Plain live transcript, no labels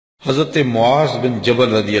حضرت معاذ بن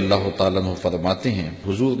جبل رضی اللہ تعالیٰ عنہ فرماتے ہیں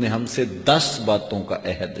حضور نے ہم سے 10 باتوں کا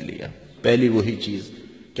عہد لیا۔ پہلی وہی چیز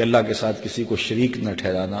کہ اللہ کے ساتھ کسی کو شریک نہ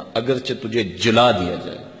ٹھہرانا، اگرچہ تجھے جلا دیا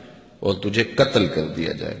جائے اور تجھے قتل کر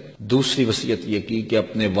دیا جائے۔ دوسری وصیت یہ کی کہ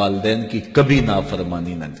اپنے والدین کی کبھی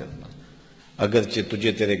نافرمانی نہ کرنا، اگرچہ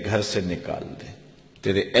تجھے تیرے گھر سے نکال دے،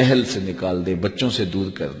 تیرے اہل سے نکال دے، بچوں سے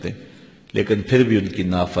دور کر دے، لیکن پھر بھی ان کی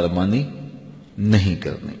نافرمانی نہیں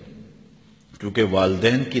کرنی، کیونکہ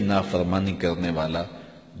والدین کی نافرمانی کرنے والا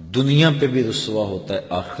دنیا پہ بھی رسوا ہوتا ہے،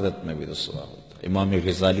 آخرت میں بھی رسوا ہوتا ہے۔ امام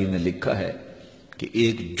غزالی نے لکھا ہے کہ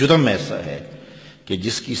ایک جرم ایسا ہے کہ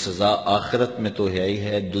جس کی سزا آخرت میں تو ہے ہی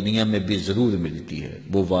ہے، دنیا میں بھی ضرور ملتی ہے،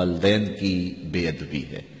 وہ والدین کی بے ادبی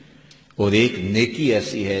ہے، اور ایک نیکی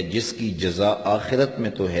ایسی ہے جس کی جزا آخرت میں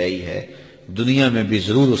تو ہے ہی ہے، دنیا میں بھی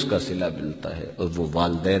ضرور اس کا صلہ ملتا ہے، اور وہ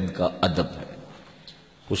والدین کا ادب ہے۔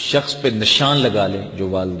 اس شخص پہ نشان لگا لیں جو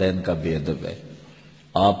والدین کا بے ادب ہے،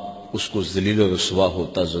 آپ اس کو ذلیل و رسوا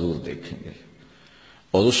ہوتا ضرور دیکھیں گے،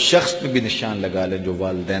 اور اس شخص پہ بھی نشان لگا لیں جو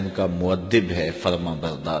والدین کا مؤدب ہے، فرما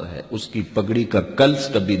بردار ہے، اس کی پگڑی کا کلس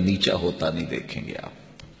کبھی نیچا ہوتا نہیں دیکھیں گے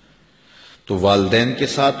آپ۔ تو والدین کے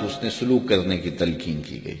ساتھ اس نے سلوک کرنے کی تلقین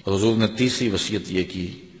کی گئی۔ حضور نے تیسری وصیت یہ کی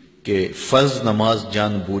کہ فرض نماز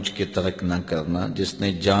جان بوجھ کے ترک نہ کرنا، جس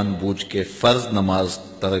نے جان بوجھ کے فرض نماز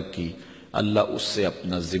ترک کی اللہ اس سے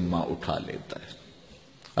اپنا ذمہ اٹھا لیتا ہے۔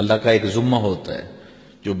 اللہ کا ایک ذمہ ہوتا ہے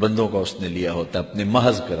جو بندوں کا اس نے لیا ہوتا ہے اپنے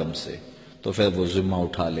محض کرم سے، تو پھر وہ ذمہ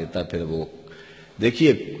اٹھا لیتا ہے۔ پھر وہ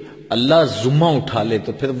دیکھیے اللہ ذمہ اٹھا لے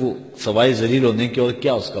تو پھر وہ سوائے ذلیل ہونے کے اور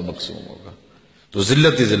کیا اس کا مقصود ہوگا، تو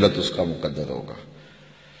ذلت ہی ذلت اس کا مقدر ہوگا۔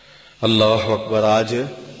 اللہ اکبر۔ آج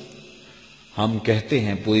ہم کہتے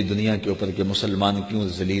ہیں پوری دنیا کے اوپر کہ مسلمان کیوں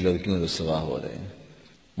ذلیل اور کیوں رسوا ہو رہے ہیں،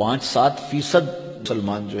 5-7%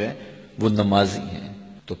 مسلمان جو ہے وہ نمازی ہیں،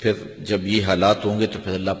 تو پھر جب یہ حالات ہوں گے تو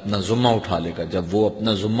پھر اللہ اپنا ذمہ اٹھا لے گا۔ جب وہ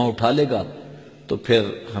اپنا ذمہ اٹھا لے گا تو پھر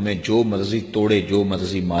ہمیں جو مرضی توڑے، جو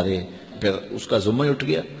مرضی مارے، پھر اس کا ذمہ اٹھ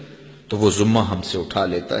گیا تو وہ ذمہ ہم سے اٹھا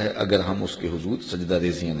لیتا ہے اگر ہم اس کے حضور سجدہ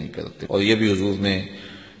ریزیاں نہیں کرتے۔ اور یہ بھی حضور نے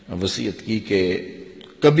وصیت کی کہ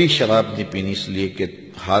کبھی شراب نہیں پینی، اس لیے کہ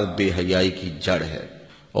ہر بے حیائی کی جڑ ہے،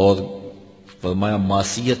 اور فرمایا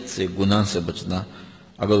معصیت سے، گناہ سے بچنا،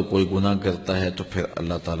 اگر کوئی گناہ کرتا ہے تو پھر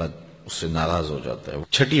اللہ تعالیٰ اس سے ناراض ہو جاتا ہے۔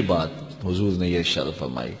 چھٹی بات حضور نے یہ ارشاد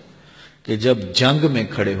فرمائی کہ جب جنگ میں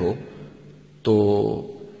کھڑے ہو تو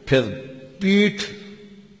پھر پیٹھ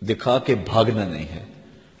دکھا کے بھاگنا نہیں ہے،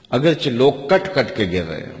 اگرچہ لوگ کٹ کٹ کے گر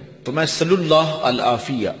رہے ہیں تو میں صلی اللہ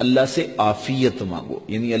العافیہ، اللہ سے عافیت مانگو،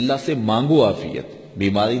 یعنی اللہ سے مانگو عافیت،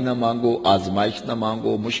 بیماری نہ مانگو، آزمائش نہ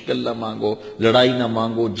مانگو، مشکل نہ مانگو، لڑائی نہ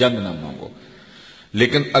مانگو، جنگ نہ مانگو،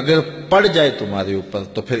 لیکن اگر پڑ جائے تمہارے اوپر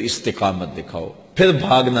تو پھر استقامت دکھاؤ، پھر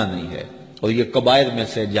بھاگنا نہیں ہے، اور یہ کبائر میں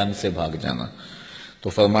سے جنگ سے بھاگ جانا۔ تو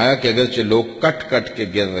فرمایا کہ اگرچہ لوگ کٹ کٹ کے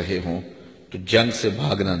گر رہے ہوں تو جنگ سے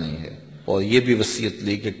بھاگنا نہیں ہے۔ اور یہ بھی وصیت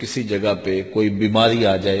لی کہ کسی جگہ پہ کوئی بیماری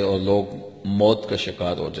آ جائے اور لوگ موت کا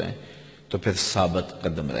شکار ہو جائیں تو پھر ثابت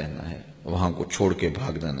قدم رہنا ہے، وہاں کو چھوڑ کے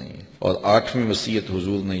بھاگنا نہیں ہے۔ اور 8ویں وصیت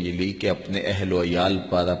حضور نے یہ لی کہ اپنے اہل و عیال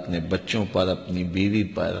پر، اپنے بچوں پر، اپنی بیوی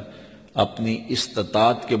پر اپنی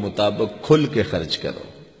استطاعت کے مطابق کھل کے خرچ کرو،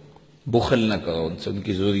 بخل نہ کرو، ان سے ان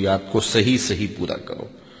کی ضروریات کو صحیح پورا کرو۔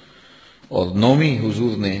 اور 9ویں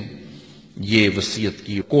حضور نے یہ وصیت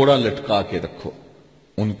کی کوڑا لٹکا کے رکھو،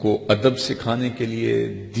 ان کو ادب سکھانے کے لیے،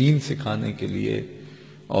 دین سکھانے کے لیے،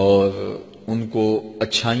 اور ان کو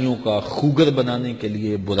اچھائیوں کا خوگر بنانے کے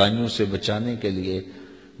لیے، برائیوں سے بچانے کے لیے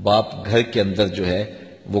باپ گھر کے اندر جو ہے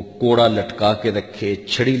وہ کوڑا لٹکا کے رکھے،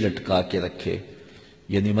 چھڑی لٹکا کے رکھے۔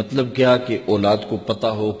 یعنی مطلب کیا کہ اولاد کو پتہ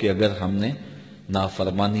ہو کہ اگر ہم نے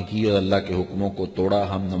نافرمانی کی اور اللہ کے حکموں کو توڑا،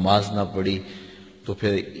 ہم نماز نہ پڑھی تو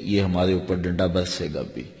پھر یہ ہمارے اوپر ڈنڈا برسے گا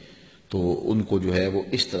بھی، تو ان کو جو ہے وہ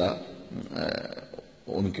اس طرح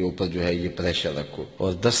ان کے اوپر جو ہے یہ پریشر رکھو۔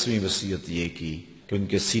 اور 10ویں وصیت یہ کی کہ ان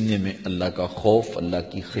کے سینے میں اللہ کا خوف، اللہ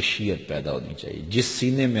کی خشیت پیدا ہونی چاہیے۔ جس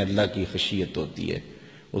سینے میں اللہ کی خشیت ہوتی ہے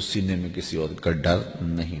اس سینے میں کسی اور کا ڈر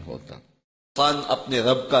نہیں ہوتا۔ انسان اپنے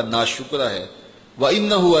رب کا ناشکرہ ہے،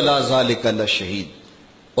 وَإِنَّهُ عَلَىٰ ذَلِكَ لَشَهِيدٌ،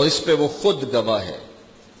 اور اس پہ وہ خود گواہ ہے۔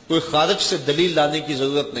 کوئی خارج سے دلیل لانے کی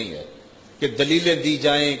ضرورت نہیں ہے کہ دلیلیں دی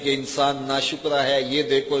جائیں کہ انسان ناشکرہ ہے، یہ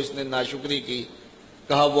دیکھو اس نے ناشکری کی۔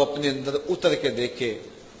 کہا وہ اپنے اندر اتر کے دیکھے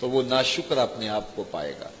تو وہ ناشکر اپنے آپ کو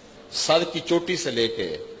پائے گا۔ سر کی چوٹی سے لے کے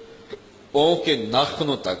پاؤں کے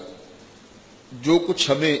ناخنوں تک جو کچھ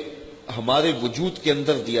ہمیں ہمارے وجود کے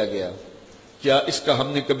اندر دیا گیا، کیا اس کا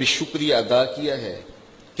ہم نے کبھی شکریہ ادا کیا ہے؟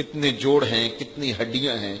 کتنے جوڑ ہیں، کتنی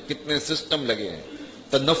ہڈیاں ہیں، کتنے سسٹم لگے ہیں،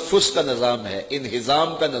 تنفس کا نظام ہے،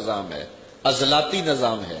 انہضام کا نظام ہے، عضلاتی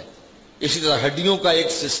نظام ہے، اسی طرح ہڈیوں کا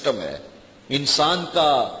ایک سسٹم ہے، انسان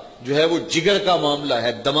کا جو ہے وہ جگر کا معاملہ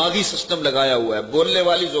ہے، دماغی سسٹم لگایا ہوا ہے، بولنے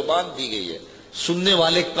والی زبان دی گئی ہے، سننے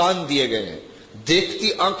والے کان دیے گئے ہیں،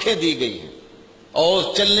 دیکھتی آنکھیں دی گئی ہیں،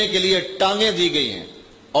 اور چلنے کے لیے ٹانگیں دی گئی ہیں،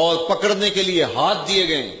 اور پکڑنے کے لیے ہاتھ دیے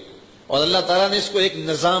گئے ہیں، اور اللہ تعالیٰ نے اس کو ایک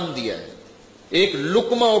نظام دیا ہے۔ ایک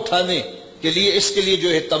لقمہ اٹھانے کے لیے اس کے لیے جو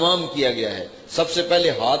اہتمام کیا گیا ہے، سب سے پہلے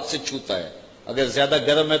ہاتھ سے چھوتا ہے، اگر زیادہ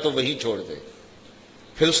گرم ہے تو وہیں چھوڑ دے،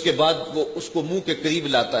 پھر اس کے بعد وہ اس کو منہ کے قریب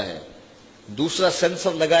لاتا ہے، دوسرا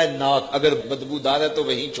سینسر لگائے ناک، اگر بدبودار ہے تو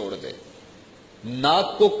وہیں چھوڑ دے،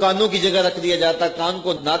 ناک کو کانوں کی جگہ رکھ دیا جاتا، کان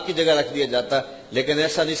کو ناک کی جگہ رکھ دیا جاتا، لیکن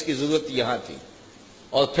ایسا نہیں، اس کی ضرورت یہاں تھی،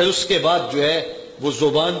 اور پھر اس کے بعد جو ہے وہ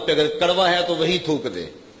زبان پہ اگر کڑوا ہے تو وہیں تھوک دے،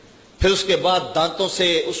 پھر اس کے بعد دانتوں سے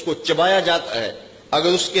اس کو چبایا جاتا ہے،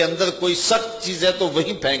 اگر اس کے اندر کوئی سخت چیز ہے تو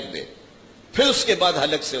وہیں پھینک دے، پھر اس کے بعد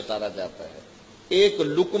حلق سے اتارا جاتا ہے۔ ایک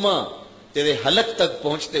لقمہ تیرے حلق تک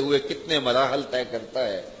پہنچتے ہوئے کتنے مراحل طے کرتا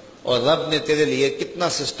ہے، اور رب نے تیرے لیے کتنا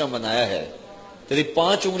سسٹم بنایا ہے۔ تیری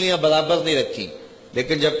 5 انگلیاں برابر نہیں رکھی،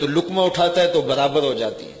 لیکن جب تو لقمہ اٹھاتا ہے تو برابر ہو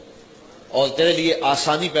جاتی ہے، اور تیرے لیے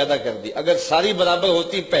آسانی پیدا کر دی۔ اگر ساری برابر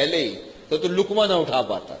ہوتی پہلے ہی تو لقمہ نہ اٹھا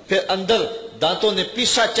پاتا، پھر اندر دانتوں نے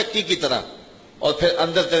پیسا چکی کی طرح، اور پھر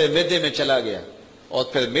اندر تیرے معدے میں چلا گیا، اور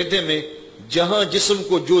پھر معدے میں جہاں جسم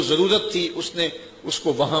کو جو ضرورت تھی اس نے اس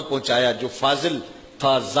کو وہاں پہنچایا، جو فاضل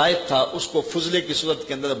تھا، زائد تھا، اس کو فضلے کی صورت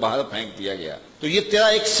کے اندر باہر پھینک دیا گیا۔ تو یہ تیرا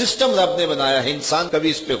ایک سسٹم رب نے بنایا ہے۔ انسان کبھی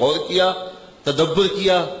اس پہ غور کیا، تدبر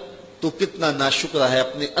کیا؟ تو کتنا ناشکرہ ہے،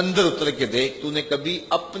 اپنے اندر اتر کے دیکھ، تو نے کبھی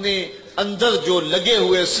اپنے اندر جو لگے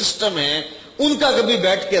ہوئے سسٹم ہیں ان کا کبھی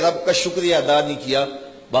بیٹھ کے رب کا شکریہ ادا نہیں کیا؟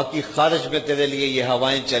 باقی خارج میں تیرے لیے یہ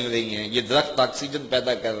ہوائیں چل رہی ہیں، یہ درخت آکسیجن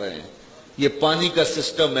پیدا کر رہے ہیں، یہ پانی کا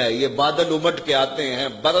سسٹم ہے، یہ بادل امٹ کے آتے ہیں،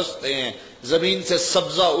 برستے ہیں، زمین سے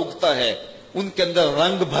سبزہ اگتا ہے، ان کے اندر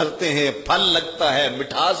رنگ بھرتے ہیں، پھل لگتا ہے،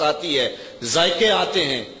 مٹھاس آتی ہے، ذائقے آتے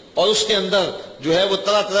ہیں، اور اس کے اندر جو ہے وہ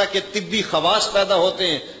طرح طرح کے طبی خواص پیدا ہوتے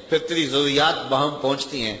ہیں، پھر تیری ضروریات باہم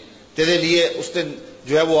پہنچتی ہیں۔ تیرے لیے اس نے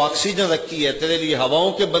جو ہے وہ آکسیجن رکھی ہے، تیرے لیے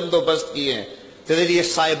ہواؤں کے بندوبست کیے ہیں، تیرے لیے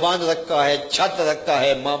سائبان رکھا ہے، چھت رکھا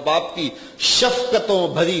ہے، ماں باپ کی شفقتوں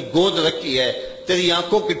بھری گود رکھی ہے، تیری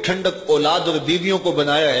آنکھوں کی ٹھنڈک اولاد اور بیویوں کو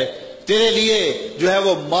بنایا ہے، تیرے لیے جو ہے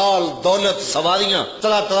وہ مال دولت سواریاں،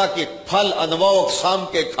 طرح طرح کے پھل انواع و اقسام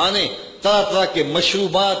کے کھانے، طرح طرح کے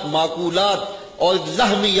مشروبات، معقولات اور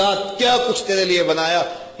لحمیات، کیا کچھ تیرے لیے بنایا۔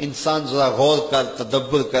 انسان ذرا غور کر،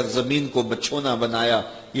 تدبر کر، زمین کو بچھونا بنایا،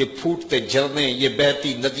 یہ پھوٹتے جھرنے، یہ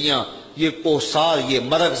بہتی ندیاں، یہ کوسار، یہ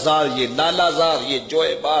مرغزار، یہ لالازار، یہ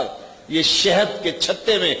جوئے بار، یہ شہد کے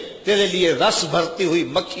چھتے میں تیرے لیے رس بھرتی ہوئی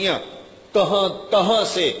مکھیاں کہاں کہاں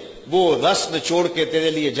سے وہ رس نچوڑ کے تیرے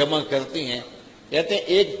لیے جمع کرتی ہیں۔ کہتے ہیں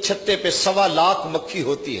ایک چھتے پہ 1.25 لاکھ مکھی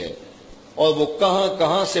ہوتی ہے، اور وہ کہاں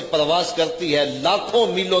کہاں سے پرواز کرتی ہے، لاکھوں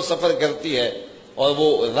میلوں سفر کرتی ہے، اور وہ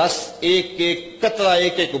رس ایک ایک قطرہ،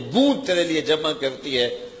 ایک ایک بوند تیرے لیے جمع کرتی ہے۔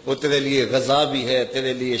 وہ تیرے لیے غذا بھی ہے،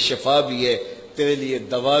 تیرے لیے شفا بھی ہے، تیرے لیے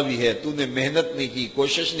دوا بھی ہے۔ تو نے محنت نہیں کی،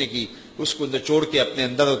 کوشش نہیں کی، اس کو نچوڑ کے اپنے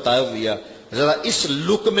اندر اتار لیا۔ ذرا اس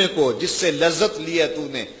لقمے کو جس سے لذت لیا تو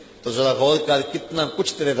نے، تو ذرا غور کر کتنا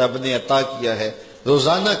کچھ تیرے رب نے عطا کیا ہے،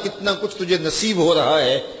 روزانہ کتنا کچھ تجھے نصیب ہو رہا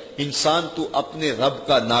ہے۔ انسان تو اپنے رب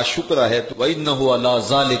کا ناشکرہ ہے۔ وَإِنَّهُ عَلَىٰ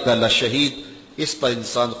ذَلِكَ لَشَهِيدٌ، اس پر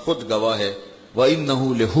انسان خود گواہ ہے۔ وَإِنَّهُ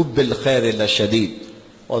لِحُبِّ الْخَيْرِ لَشَدِيدٌ،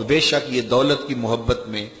 اور بے شک یہ دولت کی محبت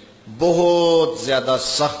میں بہت زیادہ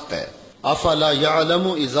سخت ہے۔ افلا يعلم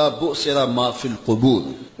اذا بؤسر ما في القبور،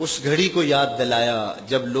 اس گھڑی کو یاد دلایا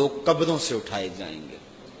جب لوگ قبروں سے اٹھائے جائیں گے۔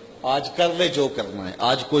 آج کر لے جو کرنا ہے،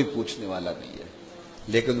 آج کوئی پوچھنے والا نہیں ہے،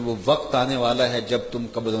 لیکن وہ وقت آنے والا ہے جب تم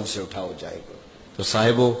قبروں سے اٹھاؤ جائے گا۔ تو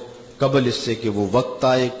صاحبو، قبل اس سے کہ وہ وقت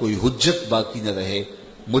آئے، کوئی حجت باقی نہ رہے،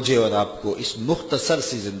 مجھے اور آپ کو اس مختصر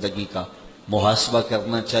سی زندگی کا محاسبہ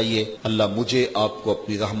کرنا چاہیے۔ اللہ مجھے آپ کو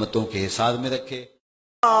اپنی رحمتوں کے حصار میں رکھے۔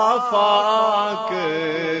 آفاق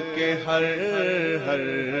کے ہر ہر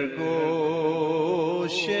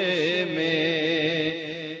گوشے میں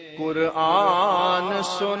قرآن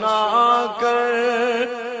سنا کر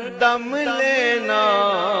دم لینا،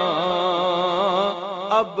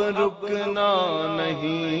 اب رکنا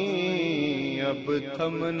نہیں، اب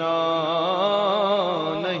تھمنا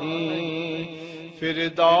نہیں،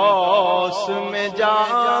 فردوس میں جا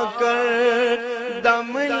کر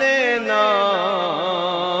دم لینا،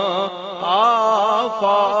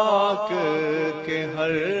 آفاق کے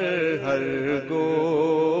ہر ہر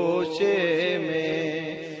گوشے میں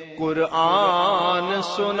قرآن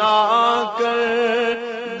سنا کر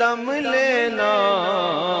دم لینا،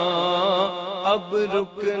 اب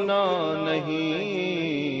رکنا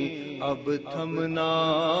نہیں، اب تھمنا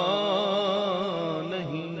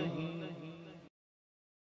نہیں۔